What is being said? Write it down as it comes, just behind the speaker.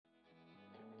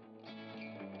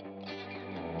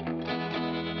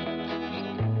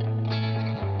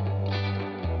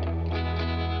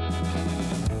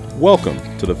Welcome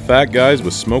to the Fat Guys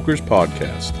with Smokers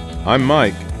podcast. I'm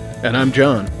Mike. And I'm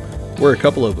John. We're a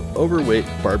couple of overweight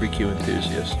barbecue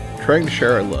enthusiasts trying to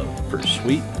share our love for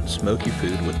sweet and smoky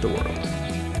food with the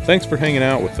world. Thanks for hanging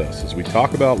out with us as we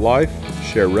talk about life,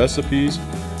 share recipes,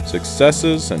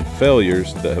 successes, and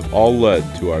failures that have all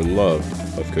led to our love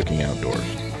of cooking outdoors.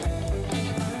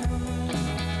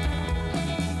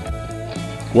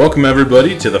 Welcome,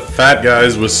 everybody, to the Fat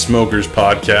Guys with Smokers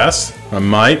podcast. I'm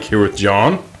Mike, here with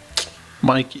John.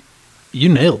 Mike, you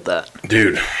nailed that.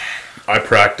 Dude, I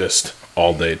practiced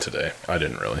all day today. I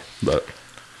didn't really, but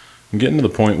I'm getting to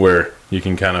the point where you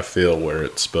can kind of feel where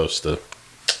it's supposed to.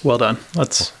 Well done.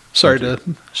 Sorry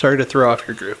to throw off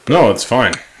your groove. No, it's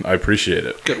fine. I appreciate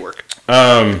it. Good work.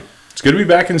 It's good to be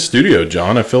back in studio,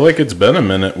 John. I feel like it's been a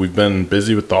minute. We've been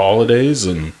busy with the holidays,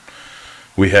 and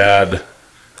we had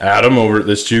Adam over at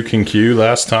this Juke and Q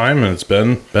last time, and it's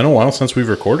been a while since we've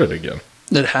recorded again.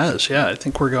 It has, yeah. I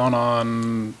think we're going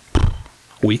on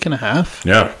a week and a half.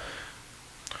 Yeah.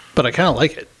 But I kind of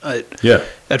like it. Yeah.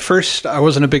 At first, I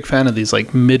wasn't a big fan of these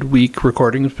like midweek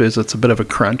recordings because it's a bit of a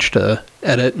crunch to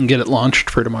edit and get it launched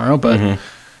for tomorrow. But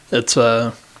it's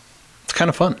kind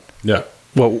of fun. Yeah.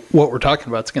 What we're talking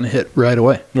about is going to hit right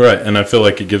away. Right, and I feel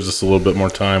like it gives us a little bit more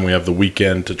time. We have the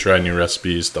weekend to try new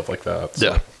recipes, stuff like that. So.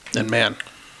 Yeah. And man,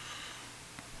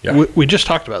 yeah. We just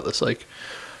talked about this. Like,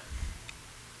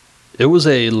 it was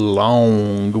a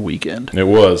long weekend. It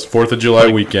was 4th of July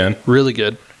weekend. Really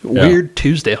good. Weird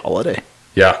Tuesday holiday.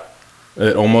 Yeah,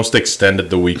 it almost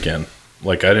extended the weekend.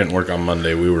 Like, I didn't work on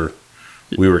Monday. We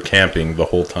were camping the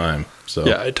whole time. So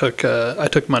yeah, I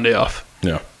took Monday off.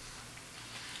 Yeah.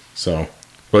 So,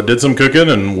 but did some cooking,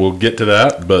 and we'll get to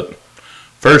that. But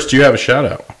first, you have a shout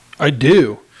out. I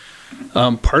do.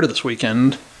 Part of this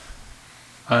weekend,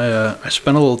 I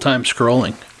spent a little time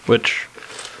scrolling, which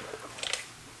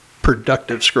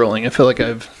productive scrolling. I feel like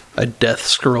I death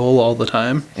scroll all the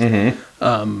time.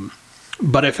 Mm-hmm.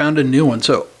 But I found a new one.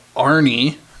 So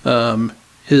Arnie,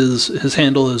 his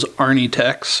handle is Arnie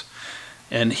Tex,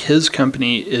 and his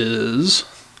company is,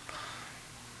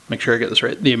 make sure I get this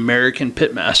right, the American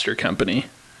Pitmaster Company.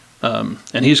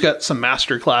 And he's got some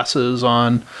master classes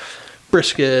on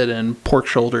brisket and pork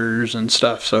shoulders and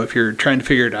stuff. So if you're trying to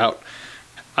figure it out,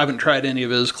 I haven't tried any of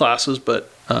his classes,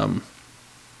 but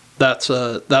that's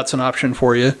an option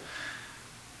for you.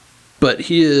 But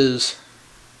he's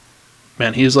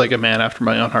like a man after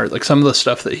my own heart. Like, some of the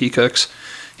stuff that he cooks,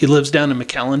 he lives down in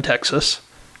McAllen, Texas,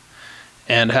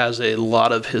 and has a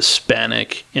lot of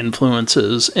Hispanic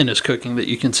influences in his cooking that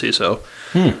you can see. So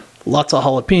lots of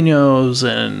jalapenos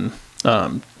and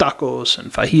tacos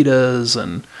and fajitas.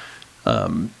 And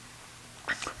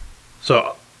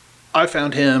so I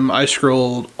found him. I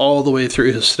scrolled all the way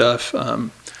through his stuff.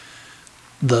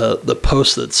 The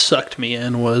post that sucked me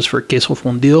in was for queso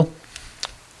fondue,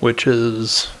 which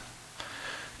is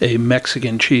a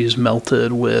Mexican cheese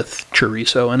melted with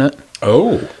chorizo in it.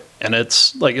 Oh. And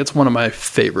it's one of my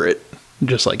favorite,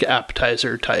 just like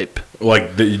appetizer type.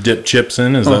 Like that you dip chips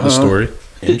in? Is that the story?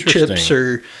 Interesting. Chips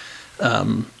or,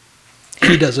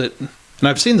 he does it, and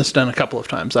I've seen this done a couple of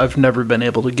times. I've never been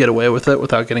able to get away with it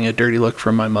without getting a dirty look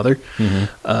from my mother.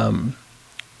 Mm-hmm.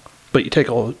 But you take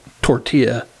a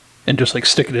tortilla and just like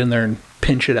stick it in there and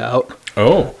pinch it out.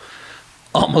 Oh.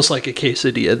 Almost like a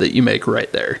quesadilla that you make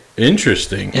right there.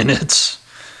 Interesting. And it's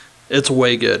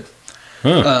way good.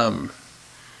 Huh.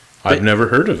 I've never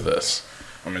heard of this.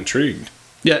 I'm intrigued.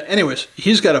 Yeah, anyways,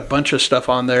 he's got a bunch of stuff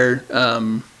on there.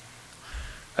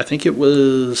 I think it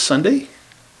was Sunday.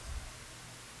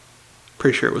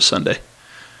 Pretty sure it was Sunday.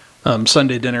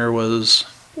 Sunday dinner was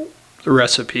a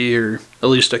recipe, or at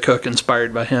least a cook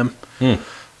inspired by him.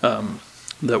 I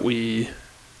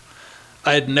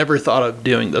had never thought of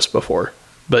doing this before,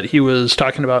 but he was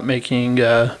talking about making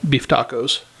beef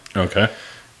tacos. Okay.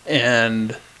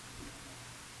 And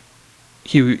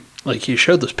he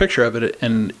showed this picture of it,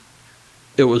 and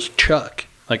it was chuck,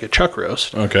 like a chuck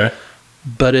roast. Okay.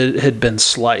 But it had been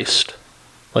sliced.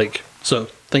 Like, so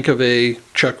think of a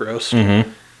chuck roast,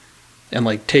 and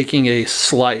like taking a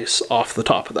slice off the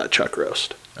top of that chuck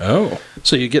roast. Oh.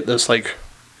 So you get this like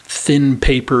thin,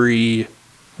 papery,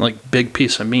 like big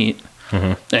piece of meat,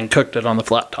 and cooked it on the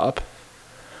flat top.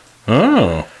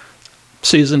 Oh.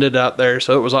 Seasoned it out there,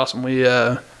 so it was awesome. We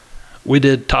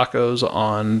did tacos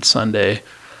on Sunday,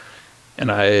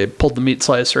 and I pulled the meat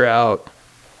slicer out,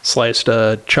 sliced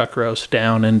a chuck roast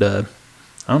down into,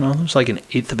 I don't know, it was like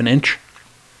 1/8 of an inch.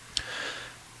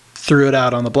 Threw it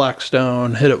out on the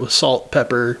Blackstone, hit it with salt,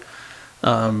 pepper,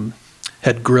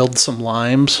 had grilled some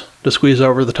limes to squeeze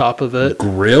over the top of it.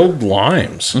 Grilled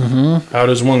limes? Mm-hmm. How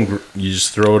does one... You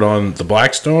just throw it on the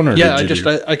Blackstone? Or Yeah,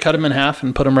 I cut them in half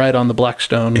and put them right on the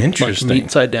Blackstone. Interesting. Like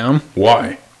meat side down.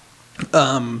 Why?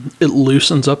 It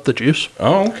loosens up the juice.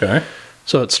 Oh, okay.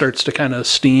 So it starts to kind of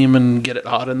steam and get it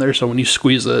hot in there. So when you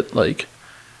squeeze it, like,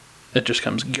 it just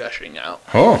comes gushing out.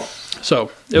 Oh.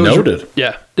 So it was... Noted.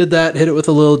 Yeah. Did that, hit it with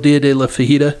a little Dia de la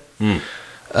Fajita.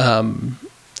 And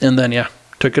then, yeah,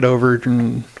 took it over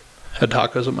and had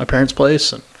tacos at my parents'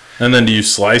 place. And then do you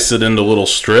slice it into little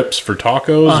strips for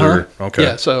tacos? Or okay.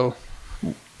 Yeah, so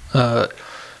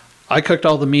I cooked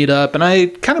all the meat up, and I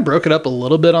kind of broke it up a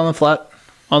little bit on the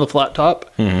flat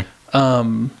top.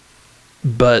 Mm-hmm.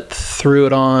 But threw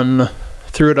it on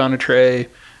a tray.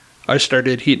 I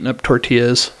started heating up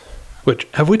tortillas. Which,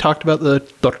 have we talked about the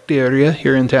tortilleria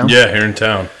here in town? Yeah, here in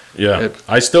town. Yeah,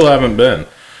 I still haven't been,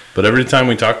 but every time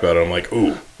we talk about it, I'm like,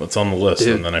 ooh, what's on the list?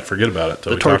 Dude, and then I forget about it.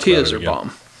 The tortillas are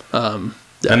bomb. Yeah.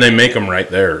 And they make them right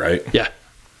there, right? Yeah.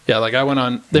 Yeah, like I went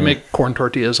on, they make corn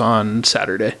tortillas on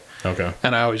Saturday. Okay.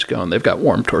 And I always go, and they've got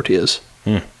warm tortillas.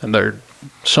 And they're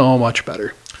so much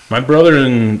better.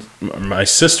 My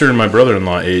sister and my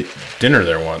brother-in-law ate dinner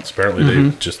there once. Apparently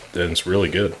and it's really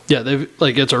good. Yeah,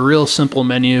 it's a real simple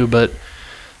menu, but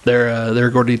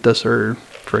their gorditas are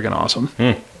friggin' awesome.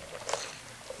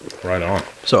 Right on.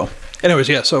 So, anyways,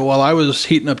 yeah, so while I was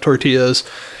heating up tortillas,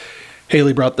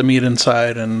 Haley brought the meat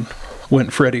inside and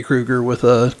went Freddy Krueger with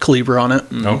a cleaver on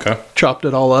it. And chopped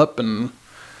it all up and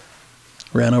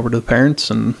ran over to the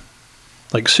parents and,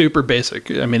 like, super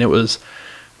basic. I mean, it was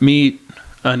meat,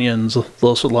 onions, a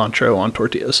little cilantro on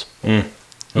tortillas. Those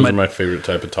are my favorite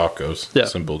type of tacos. Yeah.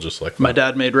 Simple, just like that. My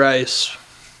dad made rice.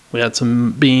 We had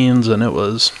some beans, and it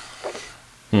was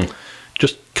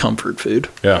just comfort food.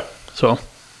 Yeah. So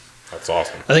that's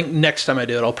awesome. I think next time I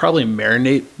do it, I'll probably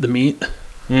marinate the meat.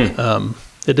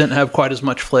 It didn't have quite as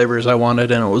much flavor as I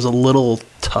wanted, and it was a little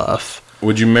tough.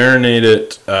 Would you marinate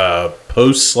it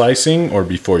post-slicing or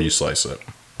before you slice it?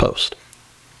 Post.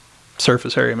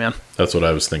 Surface area, man. That's what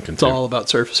I was thinking, too. It's all about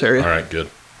surface area. All right, good.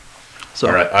 So,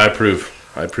 all right, I approve.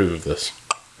 I approve of this.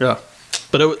 Yeah.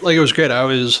 But it was great. I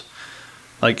was,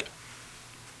 like,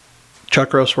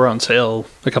 chuck roasts were on sale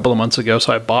a couple of months ago,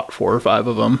 so I bought 4 or 5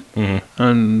 of them. Mm-hmm.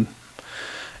 And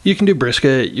you can do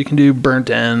brisket, you can do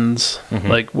burnt ends,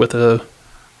 like with a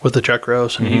chuck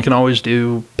roast, and you can always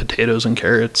do potatoes and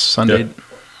carrots Sunday. Yep.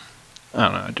 I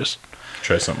don't know, I just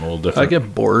try something a little different. I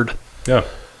get bored. Yeah.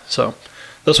 So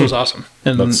this was awesome.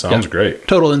 And that sounds great.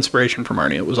 Total inspiration from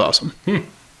Arnie. It was awesome. And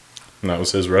that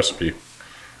was his recipe.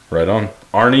 Right on.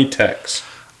 Arnie Tex.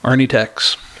 Arnie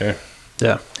Tex. Okay.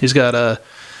 Yeah. He's got How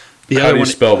do you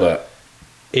spell that?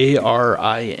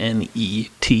 ARINETEX.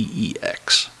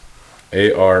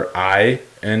 ARINE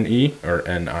or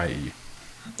NIE?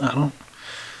 I don't.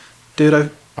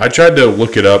 Dude, I tried to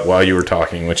look it up while you were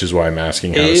talking, which is why I'm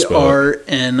asking how to spell it.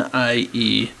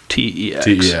 ARNIETEX.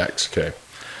 TEX, okay.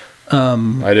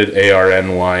 I did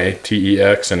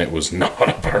ARNYTEX, and it was not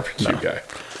a barbecue guy.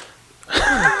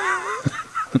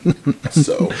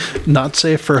 So not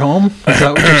safe for home? Is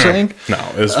that what you're saying? No,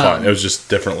 it was fine. It was just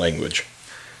different language.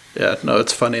 Yeah, no,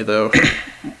 it's funny though.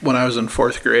 When I was in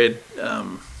 4th grade,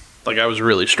 like I was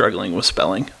really struggling with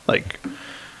spelling. Like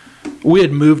we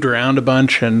had moved around a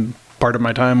bunch, and part of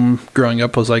my time growing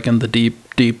up was like in the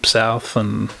deep, deep South,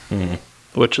 and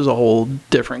which is a whole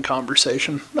different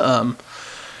conversation.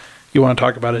 You want to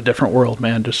talk about a different world,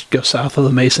 man? Just go south of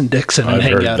the Mason-Dixon and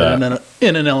hang out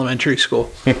in an elementary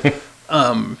school.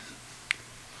 But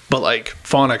like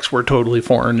phonics were totally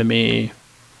foreign to me.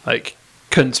 Like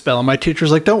couldn't spell them. My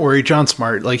teacher's like, "Don't worry, John's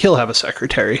smart. Like he'll have a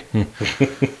secretary."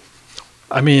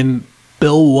 I mean,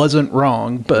 Bill wasn't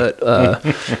wrong, but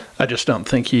I just don't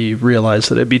think he realized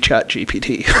that it'd be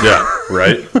ChatGPT. Yeah,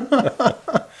 right.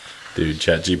 Dude,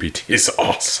 ChatGPT is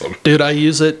awesome. Dude, I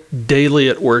use it daily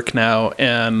at work now,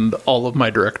 and all of my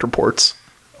direct reports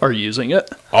are using it.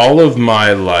 All of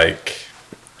my,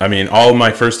 all of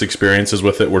my first experiences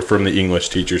with it were from the English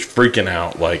teachers freaking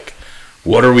out, like,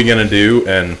 what are we going to do?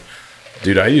 And,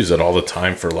 dude, I use it all the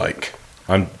time for,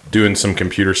 I'm doing some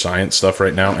computer science stuff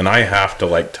right now, and I have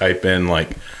to, type in,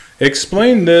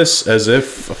 explain this as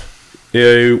if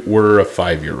it were a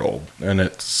 5-year-old, and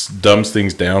it dumbs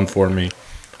things down for me.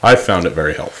 I found it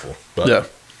very helpful. But. Yeah.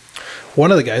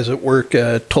 One of the guys at work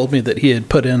told me that he had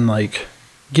put in,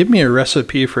 give me a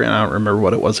recipe for, and I don't remember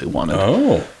what it was he wanted.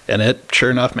 Oh. And it, sure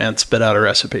enough, man, spit out a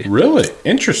recipe. Really?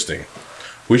 Interesting.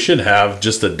 We should have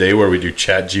just a day where we do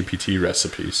ChatGPT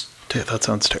recipes. Dude, that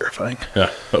sounds terrifying. Yeah,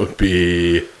 that would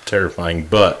be terrifying,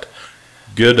 but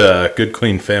good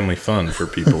clean family fun for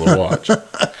people to watch.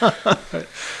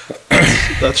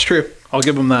 That's true. I'll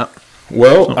give them that.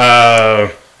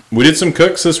 Well, we did some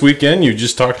cooks this weekend. You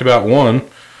just talked about one.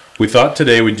 We thought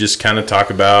today we'd just kind of talk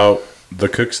about the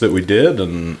cooks that we did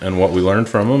and what we learned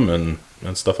from them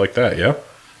and stuff like that, yeah?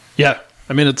 Yeah.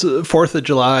 I mean, it's 4th of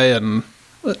July, and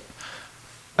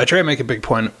I try to make a big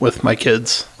point with my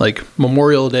kids. Like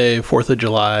Memorial Day, 4th of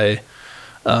July,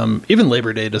 even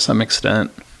Labor Day to some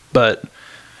extent. But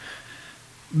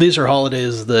these are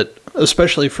holidays that,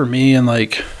 especially for me and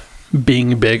like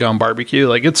being big on barbecue,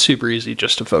 like it's super easy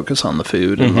just to focus on the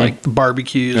food and like the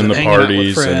barbecues and the hanging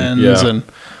parties out with friends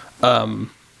and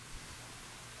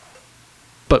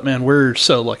but man, we're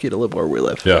so lucky to live where we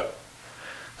live. Yeah.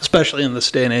 Especially in this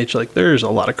day and age, like there's a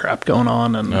lot of crap going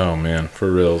on. And oh man,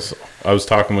 for reals. I was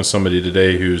talking with somebody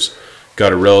today who's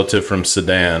got a relative from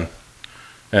Sudan,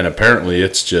 and apparently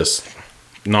it's just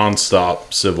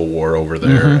nonstop civil war over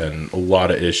there and a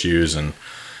lot of issues, and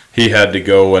he had to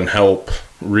go and help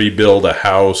rebuild a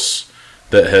house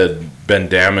that had been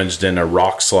damaged in a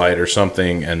rock slide or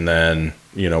something, and then,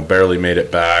 you know, barely made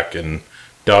it back and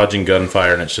dodging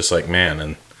gunfire. And it's just like, man,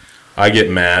 and I get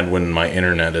mad when my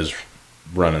internet is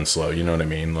running slow, you know what I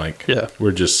mean? Like,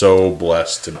 we're just so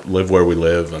blessed to live where we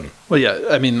live. And well, yeah,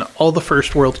 I mean, all the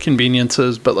first world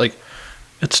conveniences, but like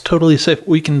it's totally safe.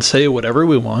 We can say whatever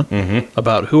we want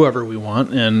about whoever we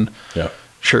want, and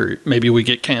sure, maybe we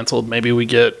get canceled, maybe we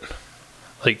get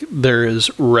like, there is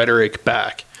rhetoric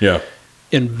back. Yeah.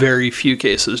 In very few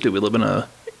cases do we live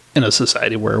in a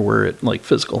society where we're at like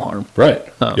physical harm. Right.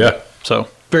 So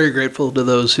very grateful to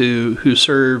those who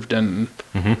served and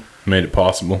made it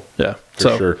possible. Yeah.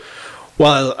 For sure.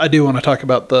 While I do want to talk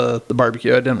about the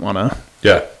barbecue, I didn't want to.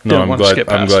 Yeah. No, I'm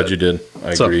glad you did.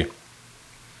 I agree.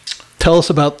 Tell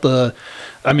us about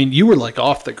I mean, you were like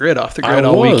off the grid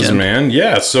all weekend. Man.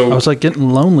 Yeah. So I was like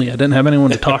getting lonely. I didn't have anyone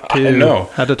to talk to. I know.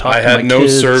 Had to talk I to my had no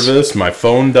kids. service. My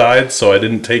phone died, so I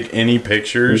didn't take any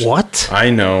pictures. What? I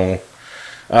know.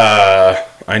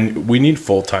 We need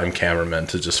full-time cameramen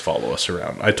to just follow us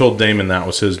around. I told Damon that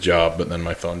was his job, but then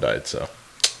my phone died, so.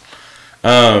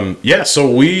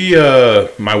 So we,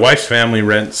 my wife's family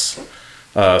rents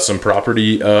some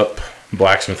property up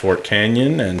Blacksmith Fork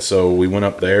Canyon, and so we went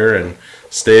up there and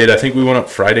stayed. I think we went up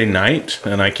Friday night,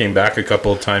 and I came back a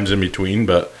couple of times in between,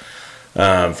 but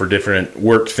for different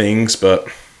work things. But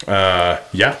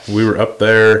we were up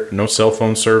there, no cell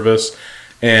phone service,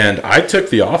 and I took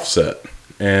the offset.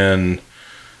 And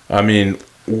I mean,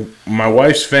 my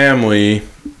wife's family,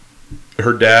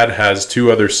 her dad has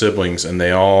 2 other siblings, and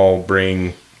they all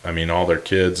bring, I mean, all their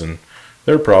kids, and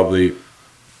they're probably,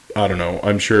 I don't know,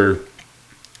 I'm sure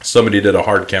somebody did a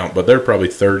hard count, but they're probably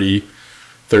 30,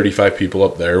 35 people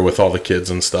up there with all the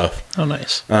kids and stuff. Oh,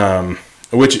 nice.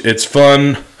 Which it's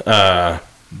fun.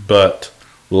 But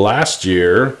last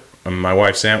year, my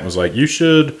wife's aunt was like, you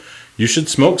should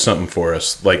smoke something for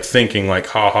us. Like thinking like,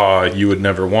 haha, you would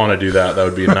never want to do that. That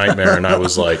would be a nightmare. And I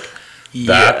was like,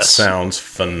 that sounds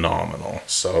phenomenal.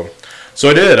 So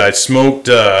I did. I smoked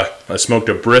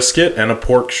a brisket and a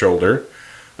pork shoulder.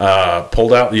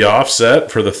 Pulled out the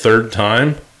offset for the 3rd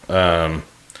time.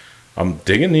 I'm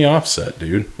digging the offset,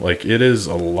 dude. Like, it is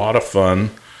a lot of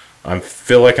fun. I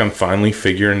feel like I'm finally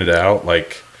figuring it out.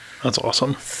 Like, that's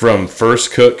awesome. From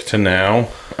first cook to now.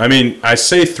 I mean, I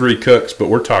say 3 cooks, but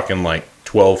we're talking like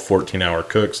 12, 14-hour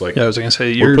cooks. Like, yeah, I was going to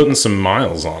say, we're putting some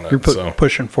miles on it. You're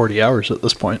pushing 40 hours at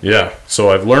this point. Yeah, so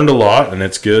I've learned a lot, and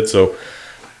it's good. So,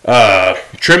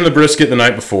 trimmed the brisket the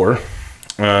night before.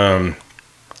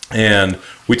 And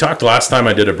we talked last time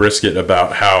I did a brisket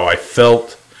about how I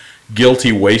felt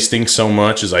guilty wasting so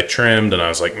much as I trimmed, and I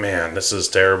was like, man, this is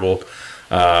terrible.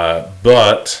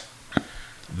 But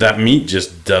that meat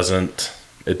just doesn't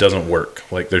work.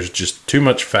 Like, there's just too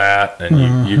much fat,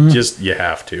 and you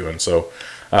have to. And so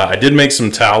I did make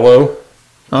some tallow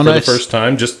for the first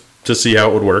time, just to see how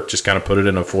it would work. Just kind of put it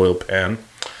in a foil pan,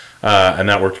 and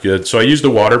that worked good. So I used a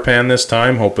water pan this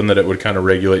time, hoping that it would kind of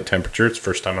regulate temperature. It's the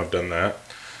first time I've done that.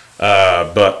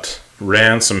 But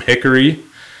ran some hickory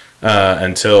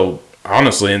until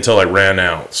I ran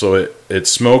out. So it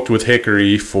smoked with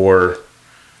hickory for,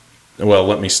 well,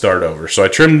 let me start over. So I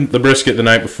trimmed the brisket the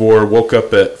night before, woke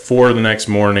up at 4 the next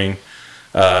morning,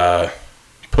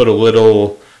 put a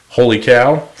little Holy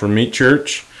Cow from Meat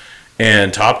Church,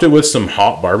 and topped it with some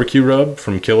hot barbecue rub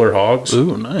from Killer Hogs.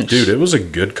 Ooh, nice. Dude, it was a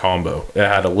good combo. It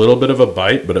had a little bit of a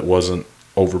bite, but it wasn't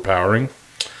overpowering.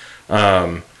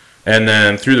 And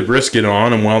then threw the brisket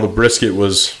on, and while the brisket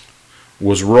was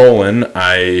rolling,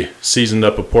 I seasoned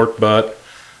up a pork butt,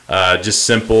 just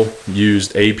simple.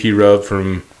 Used AP rub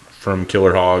from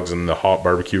Killer Hogs and the hot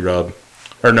barbecue rub,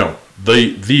 or no,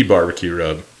 the barbecue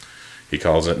rub, he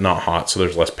calls it, not hot, so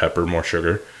there's less pepper, more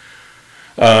sugar.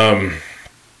 and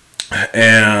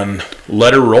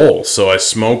let her roll. So I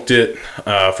smoked it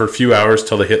for a few hours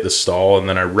till they hit the stall, and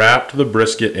then I wrapped the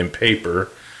brisket in paper,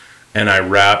 and I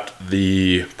wrapped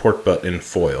the pork butt in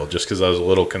foil just because I was a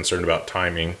little concerned about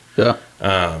timing. Yeah.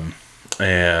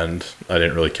 And I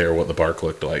didn't really care what the bark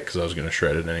looked like because I was going to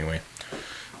shred it anyway.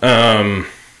 And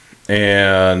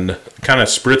kind of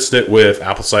spritzed it with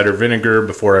apple cider vinegar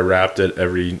before I wrapped it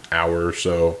every hour or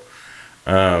so.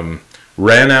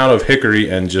 Ran out of hickory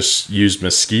and just used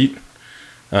mesquite,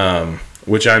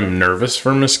 which I'm nervous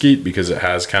for mesquite because it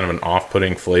has kind of an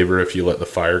off-putting flavor if you let the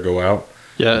fire go out.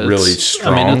 Yeah, really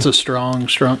strong. I mean, it's a strong.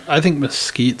 I think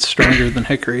mesquite's stronger than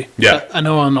hickory. Yeah. I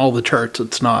know on all the charts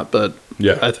it's not, but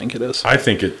yeah, I think it is. I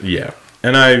think it, yeah.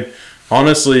 And I,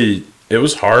 honestly, it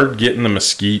was hard getting the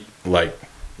mesquite, like,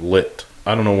 lit.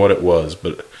 I don't know what it was,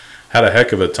 but had a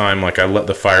heck of a time. Like, I let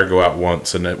the fire go out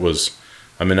once, and it was,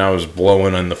 I mean, I was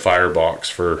blowing in the firebox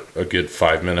for a good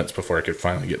 5 minutes before I could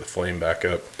finally get the flame back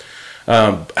up.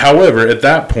 However, at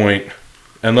that point,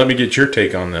 and let me get your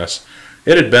take on this,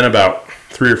 it had been about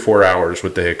 3 or 4 hours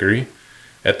with the hickory.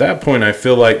 At that point, I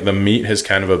feel like the meat has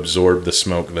kind of absorbed the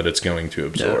smoke that it's going to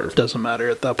absorb. Yeah, it doesn't matter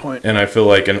at that point. And I feel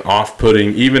like an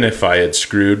off-putting, even if I had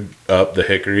screwed up the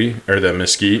hickory or the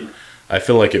mesquite, I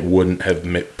feel like it wouldn't have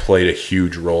played a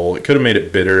huge role. It could have made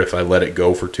it bitter if I let it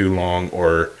go for too long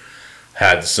or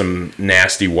had some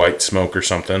nasty white smoke or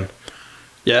something.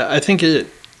 Yeah, I think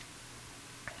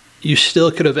you still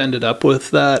could have ended up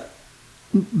with that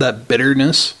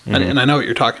bitterness. Mm-hmm. And I know what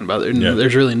you're talking about.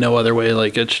 There's really no other way.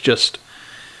 Like, it's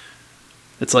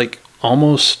like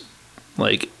almost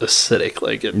like acidic.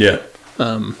 Like it, yeah.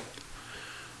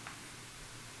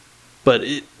 But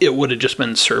it would have just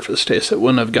been surface taste. It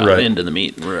wouldn't have gotten into the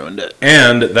meat and ruined it.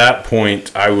 And at that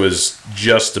point, I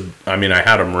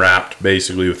had them wrapped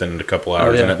basically within a couple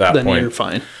hours. And at that point, you're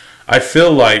fine. I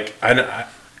feel like I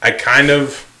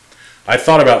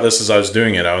thought about this as I was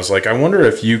doing it. I was like, I wonder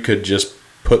if you could just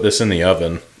put this in the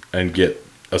oven and get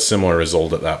a similar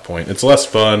result at that point. It's less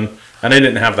fun. And I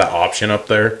didn't have that option up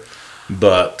there,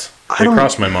 but it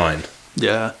crossed my mind.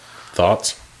 Yeah.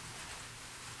 Thoughts?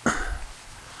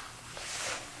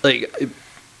 Like,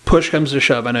 push comes to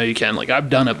shove, I know you can. Like,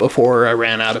 I've done it before. I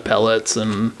ran out of pellets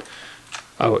and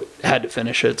I had to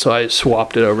finish it, so I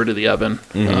swapped it over to the oven.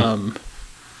 Mm-hmm.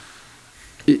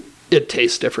 It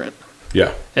tastes different.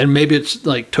 Yeah. And maybe it's,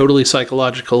 like, totally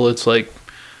psychological. It's like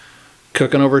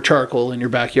cooking over charcoal in your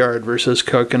backyard versus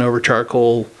cooking over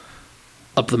charcoal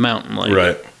up the mountain. Like,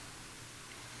 right.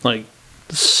 Like,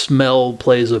 smell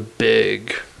plays a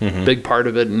big part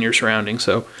of it in your surroundings.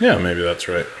 So yeah, maybe that's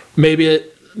right.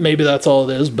 Maybe that's all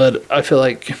it is, but I feel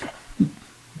like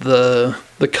the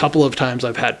couple of times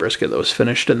I've had brisket that was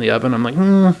finished in the oven, I'm like,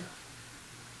 not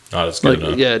as good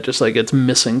enough. Yeah, just like it's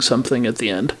missing something at the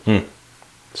end.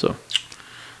 So,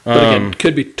 but again,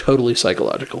 could be totally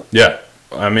psychological. Yeah,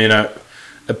 I mean, a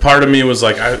part of me was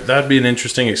like, that'd be an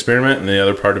interesting experiment, and the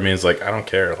other part of me is like, I don't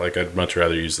care. Like, I'd much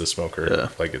rather use the smoker. Yeah.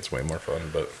 Like, it's way more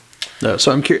fun. But no,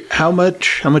 so I'm curious, how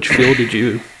much fuel did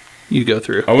you go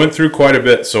through? I went through quite a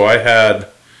bit. So I had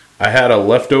a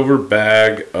leftover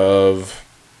bag of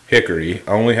hickory.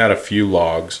 I only had a few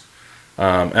logs,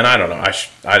 and I don't know.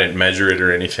 I didn't measure it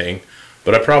or anything,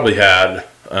 but I probably had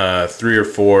 3 or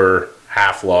 4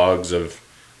 half logs of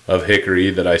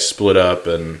hickory that I split up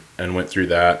and went through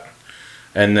that.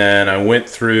 And then I went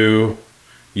through,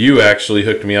 you actually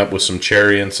hooked me up with some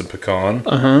cherry and some pecan.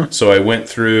 Uh-huh. So I went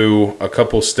through a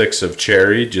couple sticks of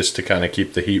cherry just to kind of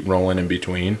keep the heat rolling in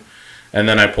between. And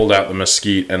then I pulled out the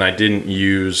mesquite, and I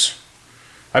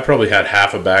probably had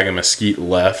half a bag of mesquite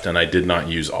left, and I did not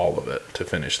use all of it to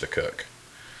finish the cook.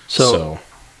 So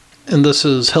and this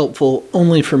is helpful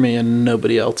only for me and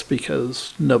nobody else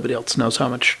because nobody else knows how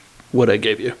much wood I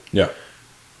gave you. Yeah.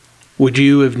 Would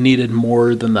you have needed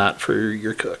more than that for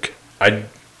your cook? I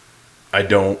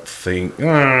don't think...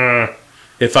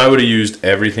 if I would have used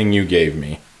everything you gave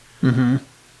me,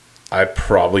 I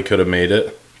probably could have made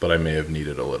it, but I may have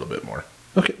needed a little bit more.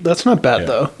 Okay, that's not bad,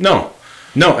 though. No,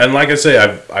 and like I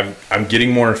say, I'm getting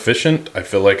more efficient. I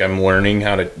feel like I'm learning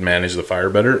how to manage the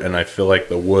fire better, and I feel like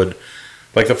the wood...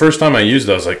 Like, the first time I used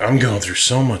it, I was like, I'm going through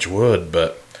so much wood,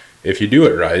 but if you do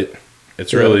it right,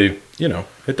 it's really,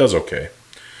 it does okay.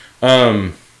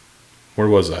 Where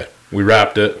was I? We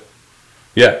wrapped it.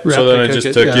 Yeah, so then I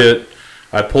just took it.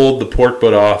 I pulled the pork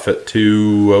butt off at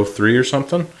 203 or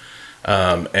something,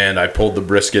 and I pulled the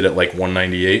brisket at like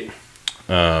 198,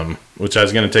 which I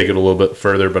was going to take it a little bit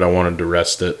further, but I wanted to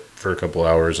rest it for a couple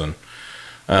hours. And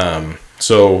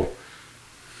so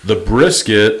the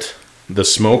brisket, the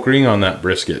smoke ring on that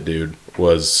brisket, dude,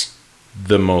 was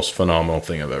the most phenomenal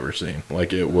thing I've ever seen.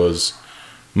 Like, it was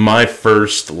my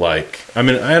first, like, I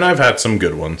mean, and I've had some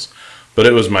good ones, but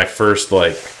it was my first,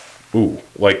 like, ooh,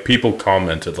 like people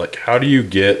commented, like, how do you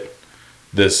get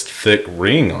this thick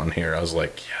ring on here? I was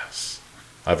like, yes,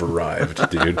 I've arrived,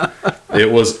 dude.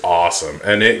 It was awesome.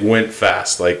 And it went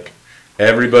fast. Like,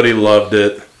 everybody loved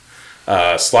it.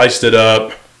 Sliced it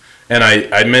up. And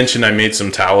I mentioned I made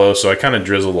some tallow, so I kind of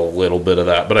drizzled a little bit of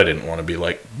that, but I didn't want to be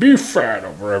like beef fat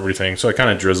over everything. So I kind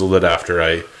of drizzled it after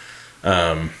I...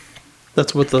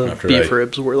 That's what the beef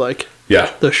ribs were like.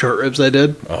 Yeah. The short ribs I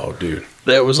did. Oh, dude.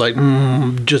 That was like,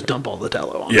 just dump all the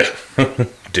tallow on. Yeah.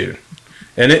 Dude.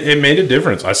 And it made a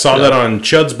difference. I saw that on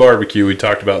Chud's Barbecue. We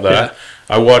talked about that. Yeah.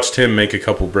 I watched him make a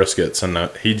couple briskets,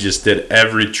 and he just did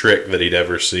every trick that he'd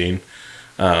ever seen.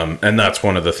 And that's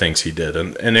one of the things he did.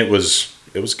 And it was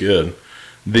good.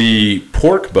 The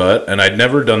pork butt, and I'd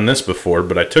never done this before,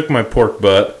 but I took my pork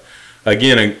butt,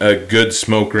 again, a good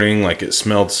smoke ring, like it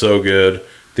smelled so good.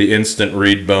 The instant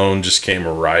reed bone just came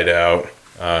right out.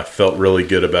 Felt really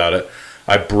good about it.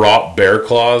 I brought bear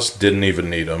claws, didn't even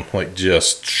need them, like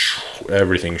just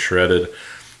everything shredded.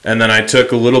 And then I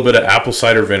took a little bit of apple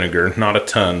cider vinegar, not a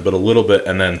ton, but a little bit,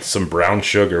 and then some brown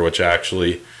sugar, which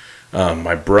actually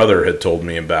my brother had told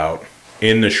me about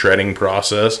in the shredding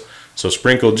process. So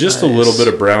sprinkled just a little bit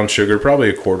of brown sugar, probably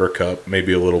a quarter cup,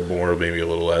 maybe a little more, maybe a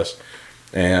little less,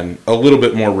 and a little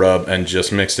bit more rub, and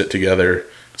just mixed it together.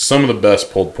 Some of the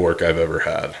best pulled pork I've ever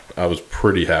had. I was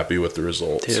pretty happy with the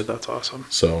results. Dude, that's awesome.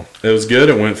 So it was good.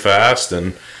 It went fast,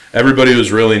 and everybody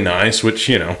was really nice, which,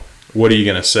 you know, what are you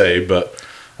going to say? But,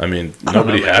 I mean,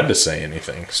 nobody had to say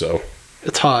anything, so...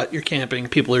 It's hot, you're camping,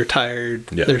 people are tired,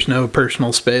 There's no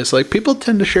personal space. Like, people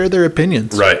tend to share their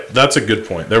opinions. Right, that's a good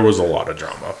point. There was a lot of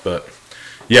drama, but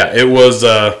yeah, it was,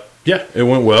 it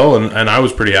went well, and I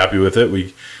was pretty happy with it.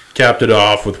 We capped it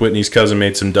off with Whitney's cousin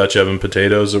made some Dutch oven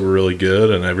potatoes that were really good,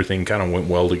 and everything kind of went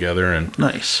well together. And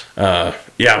nice. I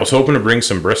was hoping to bring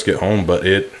some brisket home, but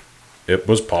it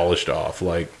was polished off.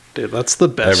 Like, dude, that's the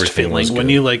best feeling when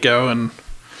you like go, and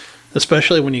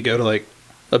especially when you go to like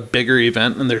a bigger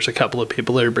event and there's a couple of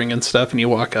people that are bringing stuff, and you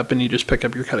walk up and you just pick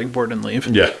up your cutting board and leave.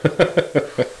 Yeah.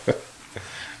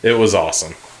 It was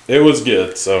awesome. It was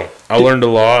good. So I learned a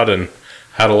lot and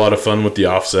had a lot of fun with the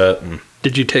offset. And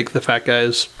did you take the fat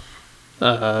guy's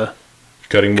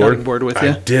cutting board with you?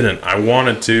 I didn't. I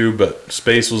wanted to, but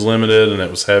space was limited and it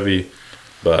was heavy.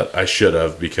 But I should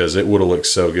have, because it would have looked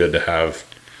so good to have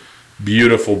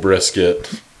beautiful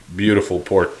brisket, beautiful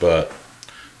pork butt.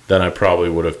 Then I probably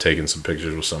would have taken some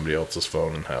pictures with somebody else's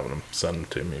phone and having them send them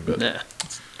to me. But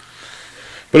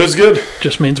but it's good.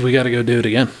 Just means we got to go do it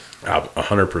again.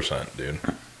 100%, dude.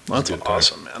 Well, that's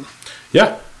awesome, man.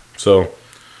 Yeah. So,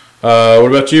 what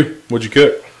about you? What'd you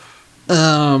cook?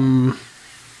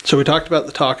 So we talked about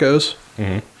the tacos.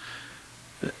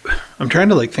 Mm-hmm. I'm trying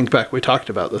to like think back. We talked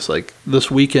about this like this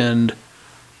weekend.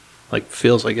 Like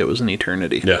feels like it was an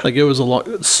eternity. Yeah. Like it was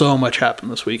so much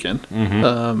happened this weekend.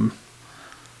 Mm-hmm.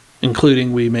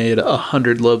 Including we made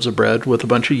 100 loaves of bread with a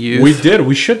bunch of youth. We did.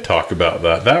 We should talk about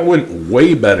that. That went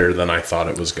way better than I thought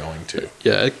it was going to.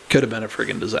 Yeah, it could have been a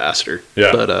friggin' disaster.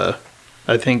 Yeah. But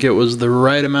I think it was the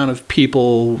right amount of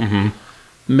people. Mm-hmm.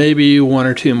 Maybe one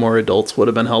or two more adults would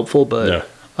have been helpful, but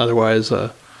otherwise,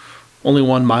 only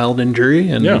one mild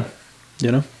injury. And,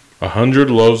 you know.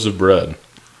 100 loaves of bread.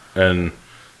 And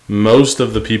most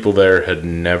of the people there had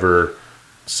never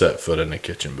set foot in a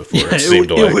kitchen before.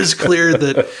 It was clear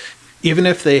that even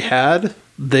if they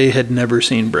had never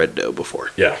seen bread dough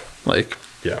before. Yeah. Like,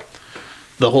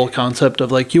 the whole concept of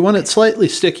like, you want it slightly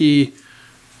sticky,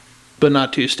 but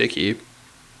not too sticky.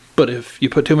 But if you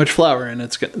put too much flour in,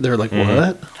 they're like,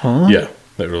 what? Huh? Yeah.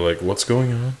 They were like, what's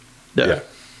going on? Yeah.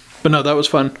 But no, that was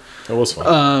fun. That was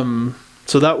fun.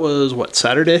 So that was what,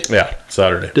 Saturday? Yeah,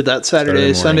 Saturday. Did that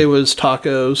Saturday. Sunday was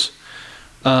tacos.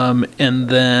 And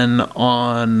then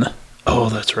on,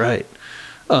 that's right.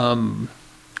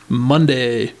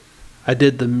 Monday, I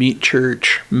did the Meat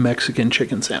Church Mexican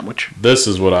chicken sandwich. This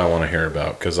is what I want to hear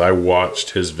about, because I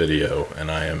watched his video and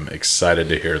I am excited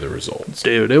to hear the results.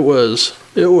 Dude, it was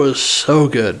so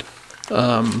good.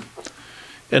 And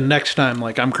next time,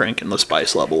 like, I'm cranking the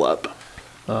spice level up.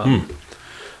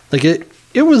 Like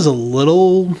it was a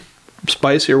little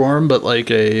spicy or warm, but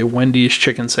like a Wendy's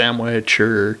chicken sandwich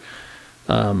or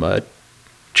a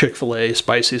Chick-fil-A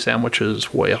spicy sandwich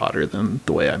is way hotter than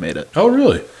the way I made it. Oh,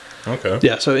 really? Okay.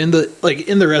 Yeah. So in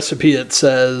the recipe, it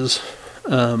says,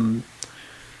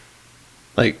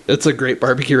 like, it's a great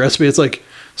barbecue recipe. It's like,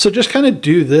 so just kind of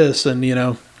do this and, you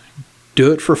know,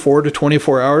 do it for 4 to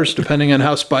 24 hours, depending on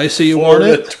how spicy you want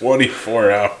it. 4 to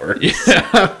 24 hours.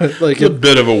 Yeah. Like a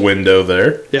bit of a window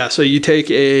there. Yeah. So you take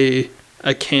a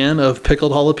can of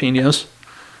pickled jalapenos,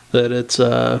 that it's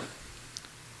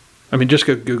I mean, just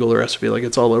go Google the recipe. Like,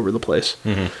 it's all over the place.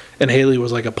 Mm-hmm. And Haley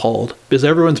was, like, appalled. Because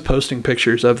everyone's posting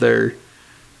pictures of their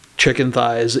chicken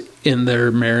thighs in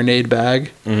their marinade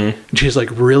bag. Mm-hmm. And she's like,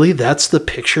 really? That's the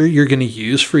picture you're going to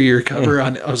use for your cover?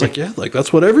 On I was like, yeah, like,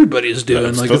 that's what everybody's doing.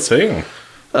 That's like, the thing.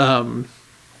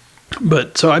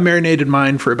 But, so I marinated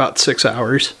mine for about 6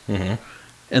 hours. Mm-hmm.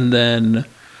 And then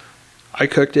I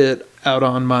cooked it out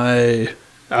on my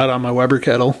Weber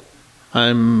kettle.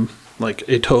 I'm like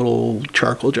a total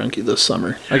charcoal junkie this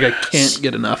summer. Like, I can't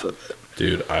get enough of it.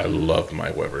 Dude, I love my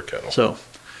Weber kettle. So,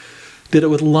 did it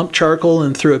with lump charcoal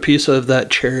and threw a piece of that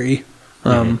cherry.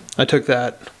 I took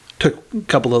a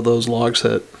couple of those logs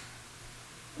that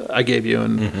I gave you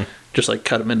and just like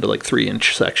cut them into like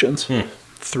 3-inch sections.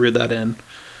 Threw that in.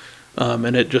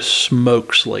 And it just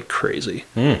smokes like crazy.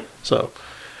 So,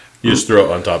 you just throw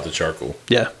it on top of the charcoal.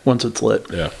 Yeah, once it's lit.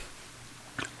 Yeah.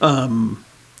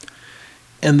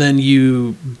 And then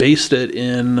you baste it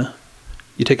in,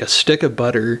 you take a stick of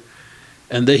butter,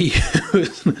 and they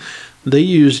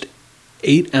used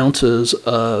 8 ounces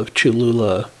of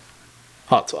Cholula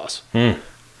hot sauce.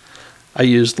 I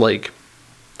used like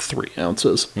 3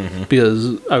 ounces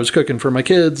because I was cooking for my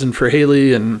kids and for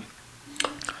Haley. And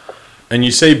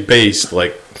you say baste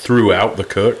like throughout the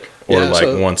cook or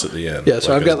once at the end? Yeah,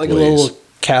 so I've got like a little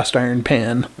cast iron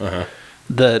pan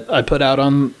that I put out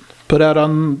on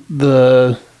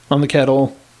the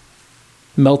kettle,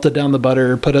 melted down the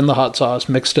butter, put in the hot sauce,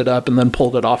 mixed it up, and then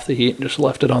pulled it off the heat and just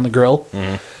left it on the grill.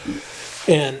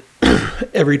 And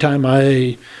every time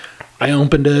I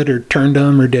opened it or turned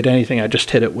them or did anything, I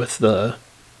just hit it with that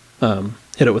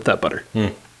butter.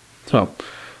 So,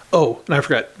 and I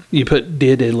forgot, you put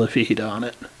dia de la fajita on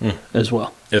it as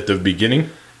well. At the beginning?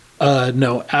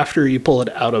 No, after you pull it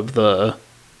out of the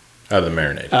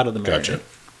marinade. Gotcha.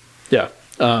 Yeah.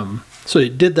 So you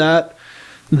did that,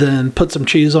 then put some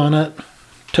cheese on it,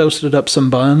 toasted up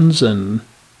some buns, and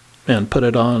put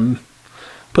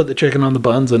the chicken on the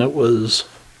buns, and it was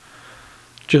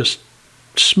just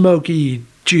smoky,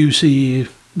 juicy,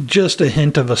 just a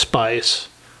hint of a spice.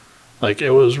 Like,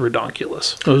 it was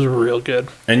redonkulous. It was real good.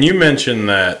 And you mentioned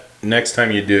that next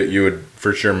time you do it, you would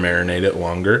for sure marinate it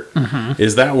longer.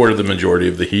 Is that where the majority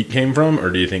of the heat came from, or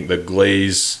do you think the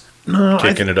glaze...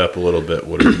 kicking it up a little bit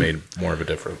would have made more of a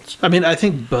difference? I mean, I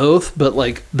think both, but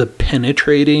like the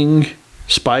penetrating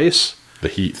spice, the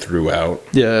heat throughout,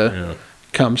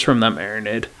 comes from that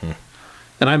marinade.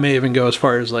 And I may even go as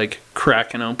far as like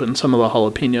cracking open some of the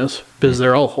jalapenos because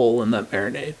they're all whole in that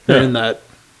marinade. They're in that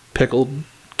pickled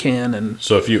can, and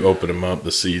so if you open them up,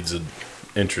 the seeds are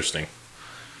interesting.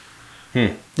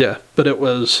 Yeah, but it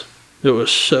was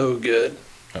so good.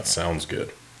 That sounds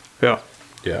good. Yeah,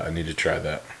 I need to try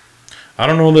that. I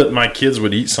don't know that my kids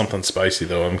would eat something spicy,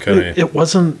 though. I'm kind of... It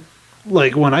wasn't...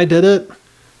 Like, when I did it...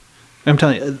 I'm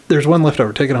telling you, there's one left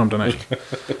over. Take it home tonight.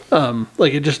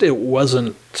 It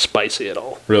wasn't spicy at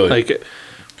all. Really? Like...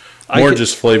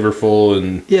 just flavorful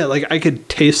and... Yeah, like, I could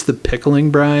taste the pickling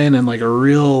brine and, like, a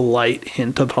real light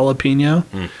hint of jalapeno.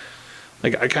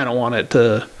 Like, I kind of want it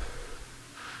to...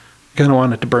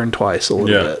 burn twice a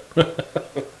little bit.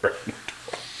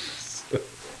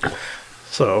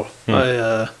 So,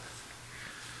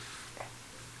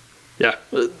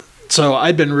 So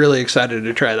I'd been really excited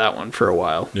to try that one for a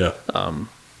while. Yeah. And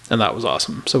that was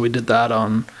awesome. So we did that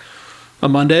on a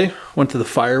Monday, went to the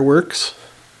fireworks.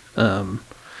 I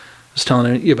was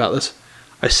telling you about this.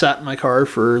 I sat in my car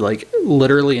for like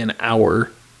literally an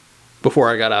hour before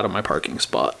I got out of my parking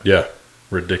spot. Yeah.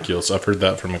 Ridiculous. I've heard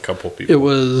that from a couple people. It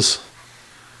was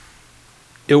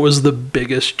the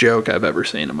biggest joke I've ever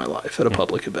seen in my life at a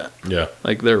public event. Yeah.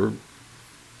 Like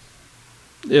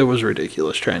it was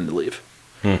ridiculous trying to leave.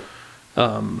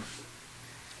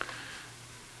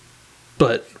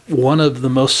 But one of the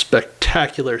most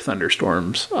spectacular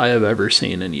thunderstorms I have ever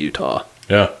seen in Utah.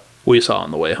 Yeah. We saw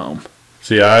on the way home.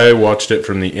 See, I watched it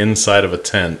from the inside of a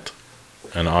tent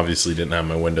and obviously didn't have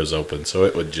my windows open, so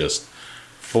it would just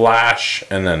flash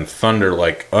and then thunder,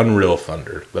 like unreal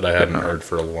thunder that I hadn't heard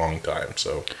for a long time.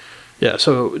 So yeah,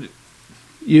 so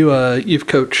you've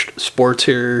coached sports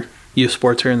here, youth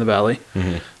sports here in the Valley.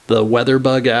 The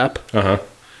WeatherBug app.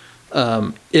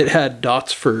 It had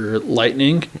dots for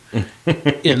lightning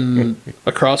in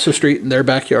across the street in their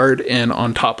backyard and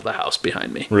on top of the house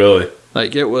behind me. Really?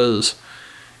 Like,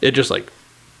 it just like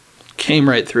came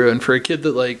right through. And for a kid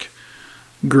that like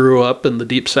grew up in the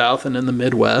deep South and in the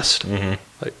Midwest,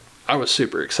 like, I was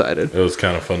super excited. It was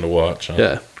kind of fun to watch. Huh?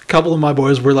 Yeah. A couple of my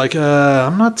boys were like,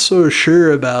 I'm not so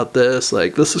sure about this.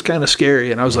 Like, this is kind of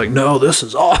scary. And I was like, no, this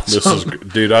is awesome.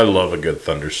 Dude, I love a good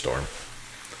thunderstorm.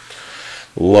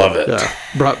 Love it. Yeah,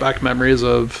 brought back memories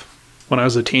of when I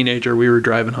was a teenager. We were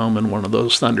driving home in one of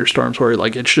those thunderstorms where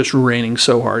like it's just raining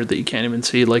so hard that you can't even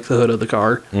see like the hood of the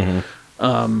car.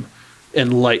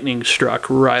 And lightning struck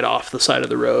right off the side of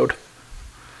the road.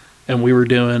 And we were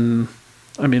doing,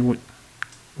 I mean,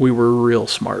 we were real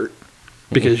smart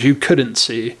because you couldn't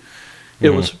see.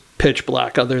 It was pitch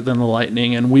black other than the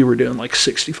lightning, and we were doing like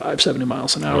 65, 70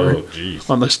 miles an hour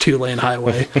on this 2-lane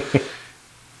highway.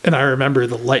 And I remember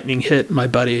the lightning hit my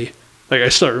buddy, like I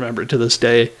still remember it to this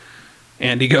day,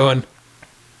 Andy going,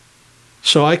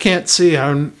 so I can't see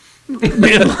how...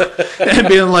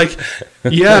 being like,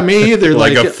 yeah, me either.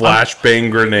 Like a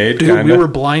flashbang grenade. Dude, kinda. we were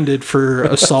blinded for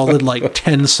a solid like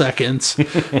 10 seconds.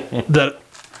 That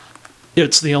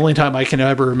it's the only time I can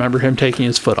ever remember him taking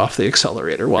his foot off the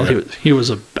accelerator while he was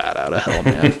a bat out of hell,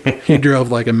 man. He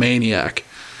drove like a maniac,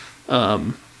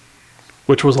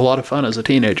 which was a lot of fun as a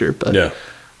teenager. But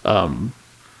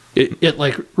it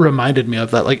like reminded me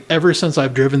of that. Like ever since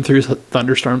I've driven through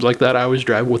thunderstorms like that, I always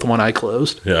drive with one eye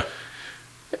closed. Yeah.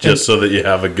 Just so that you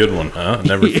have a good one, huh?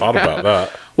 Never thought about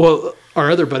that. Well, our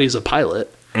other buddy's a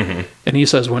pilot, and he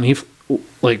says when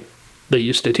they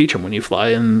used to teach him when you fly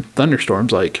in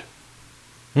thunderstorms, like,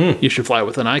 you should fly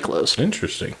with an eye closed.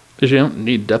 Interesting. Because you don't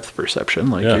need depth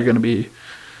perception. Like, you're not going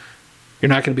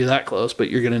to be that close, but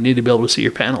you're going to need to be able to see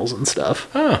your panels and stuff.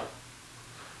 Huh.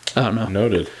 I don't know.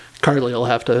 Noted. Carly will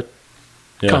have to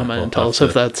comment and tell us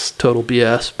if that's total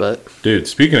BS, but... Dude,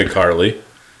 speaking of Carly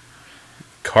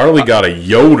got a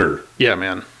Yoder. Yeah,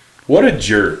 man. What a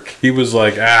jerk. He was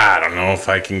like, I don't know if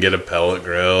I can get a pellet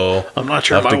grill. I'm not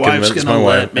sure my wife's going to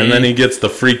let me. And then he gets the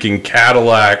freaking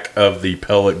Cadillac of the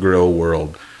pellet grill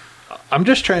world. I'm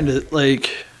just trying to,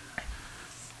 like...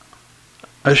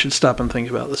 I should stop and think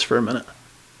about this for a minute.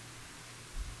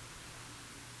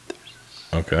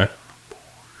 Okay.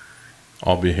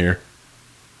 I'll be here.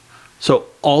 So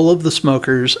all of the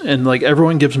smokers, and like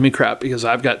everyone gives me crap because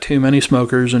I've got too many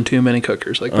smokers and too many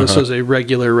cookers. Like this is a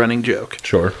regular running joke.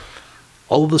 Sure.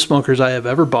 All of the smokers I have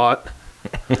ever bought,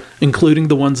 including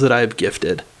the ones that I have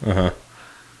gifted,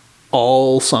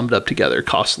 all summed up together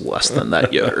cost less than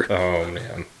that Yoder. Oh,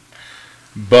 man.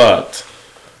 But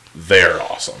they're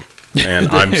awesome. And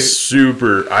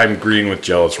I'm green with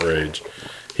jealous rage.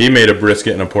 He made a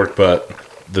brisket and a pork butt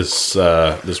this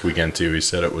weekend too. He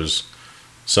said it was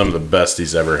some of the best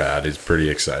he's ever had. He's pretty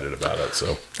excited about it,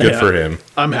 so good for him.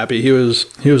 I'm happy. He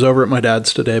was over at my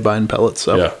dad's today buying pellets,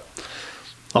 so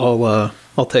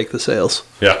I'll take the sales.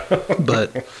 Yeah.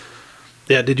 But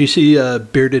yeah, did you see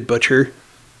Bearded Butcher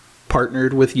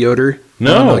partnered with Yoder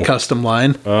on a custom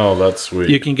line? Oh, that's sweet.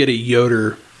 You can get a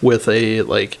Yoder with a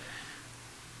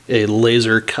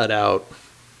laser cutout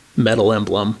metal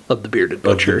emblem of the Bearded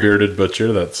Butcher. Of the Bearded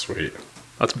Butcher, that's sweet.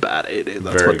 That's bad, dude.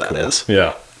 That's very what that is.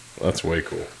 Yeah, that's way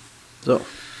cool. So,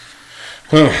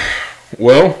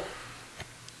 well,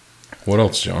 what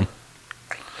else, John?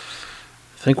 I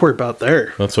think we're about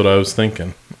there. That's what I was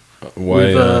thinking.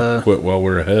 Why quit while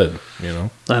we're ahead? You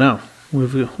know. I know.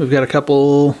 We've got a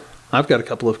couple. I've got a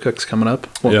couple of cooks coming up.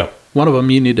 Well, one of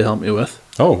them you need to help me with.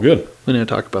 Oh, good. We need to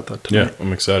talk about that tonight. Yeah,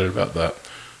 I'm excited about that.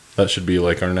 That should be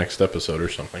like our next episode or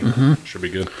something. Should be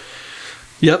good.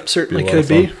 Yep, certainly could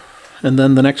be. And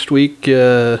then the next week,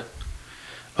 you've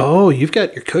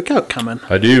got your cookout coming.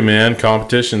 I do, man.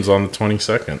 Competition's on the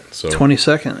 22nd. So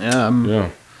 22nd,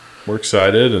 yeah. We're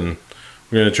excited, and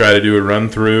we're going to try to do a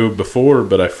run-through before,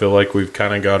 but I feel like we've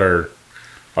kind of got our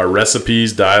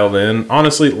recipes dialed in.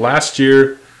 Honestly, last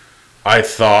year, I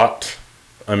thought,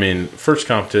 first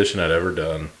competition I'd ever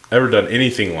done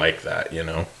anything like that, you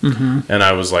know? And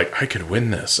I was like, I could win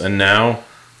this. And now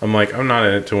I'm like, I'm not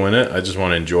in it to win it. I just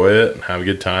want to enjoy it and have a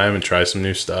good time and try some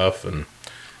new stuff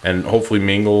and hopefully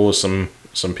mingle with some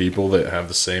people that have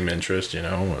the same interest, you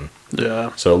know?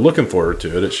 And so looking forward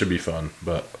to it. It should be fun,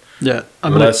 but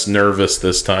I'm less nervous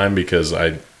this time because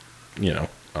I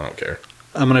don't care.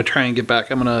 I'm going to try and get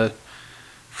back.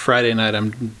 Friday night,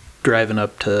 I'm driving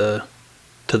up to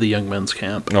the young men's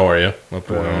camp. Oh, are you? Up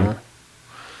around.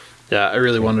 Yeah, I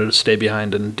really wanted to stay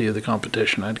behind and do the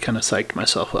competition. I'd kind of psyched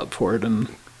myself up for it,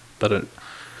 but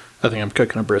I think I'm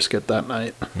cooking a brisket that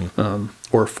night,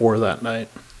 or for that night.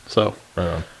 So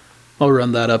I'll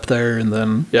run that up there, and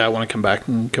then I want to come back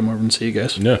and come over and see you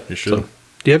guys. Yeah, you should. So,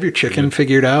 do you have your chicken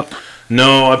figured out?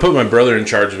 No, I put my brother in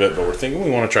charge of it, but we're thinking we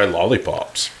want to try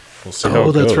lollipops. We'll see how it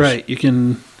goes. Oh, that's right.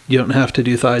 You don't have to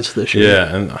do thighs this year.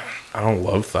 Yeah, and I don't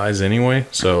love thighs anyway,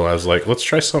 so I was like, let's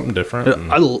try something different.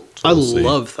 I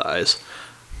love thighs,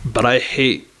 but I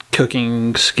hate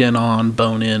cooking skin on,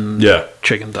 bone in Yeah.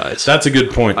 chicken thighs. That's a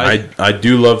good point. I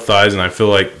do love thighs, and I feel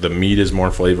like the meat is more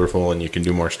flavorful and you can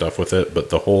do more stuff with it. But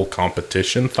the whole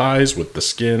competition thighs with the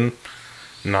skin,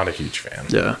 not a huge fan.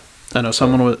 Yeah. I know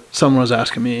someone was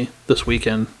asking me this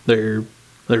weekend, their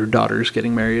daughter's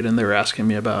getting married, and they were asking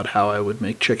me about how I would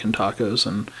make chicken tacos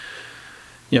and,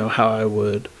 how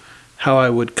I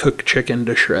would cook chicken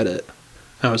to shred it.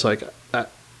 I was like,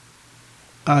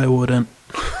 I wouldn't.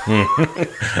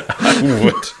 I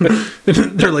would.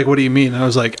 They're like, what do you mean? I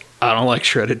was like, I don't like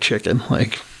shredded chicken.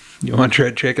 Like, you want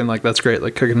shredded chicken? Like, that's great.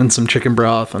 Like, cooking in some chicken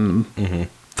broth and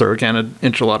throw a can of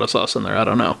enchilada sauce in there. I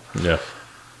don't know. Yeah.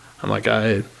 I'm like,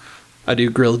 I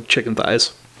do grilled chicken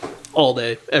thighs all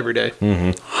day, every day.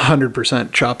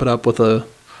 100% chop it up with a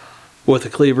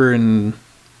cleaver, and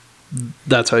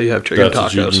that's how you have chicken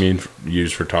tacos. That's what you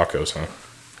use for tacos, huh?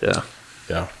 Yeah.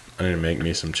 Yeah. I need to make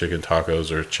me some chicken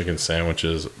tacos or chicken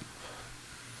sandwiches.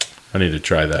 I need to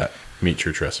try that meat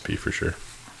church recipe for sure.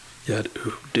 Yeah,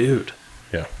 dude.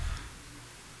 Yeah.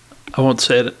 I won't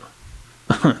say it.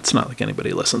 It's not like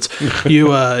anybody listens.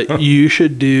 You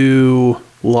should do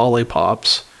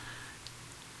lollipops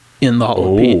in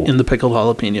the pickled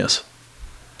jalapenos.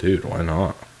 Dude, why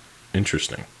not?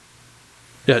 Interesting.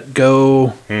 Yeah,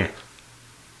 go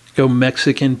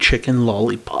Mexican chicken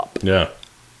lollipop. Yeah.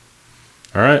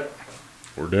 All right.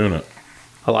 We're doing it.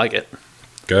 I like it.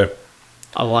 Okay.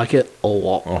 I like it a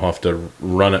lot. I'll have to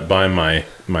run it by my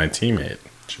teammate.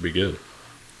 Should be good.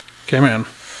 Okay, man.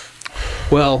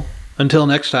 Well, until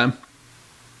next time,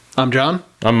 I'm John.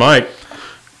 I'm Mike.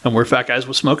 And we're Fat Guys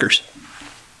with Smokers.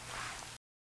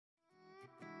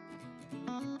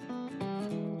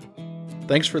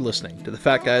 Thanks for listening to the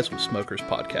Fat Guys with Smokers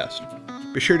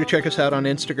podcast. Be sure to check us out on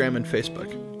Instagram and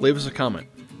Facebook. Leave us a comment.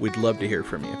 We'd love to hear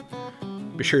from you.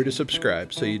 Be sure to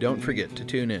subscribe so you don't forget to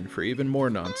tune in for even more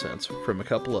nonsense from a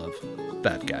couple of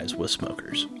Fat Guys with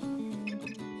Smokers.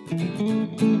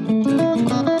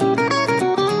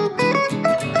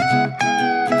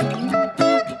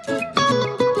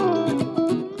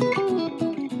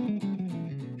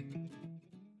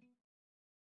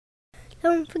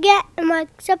 Don't forget to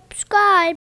like,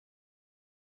 subscribe.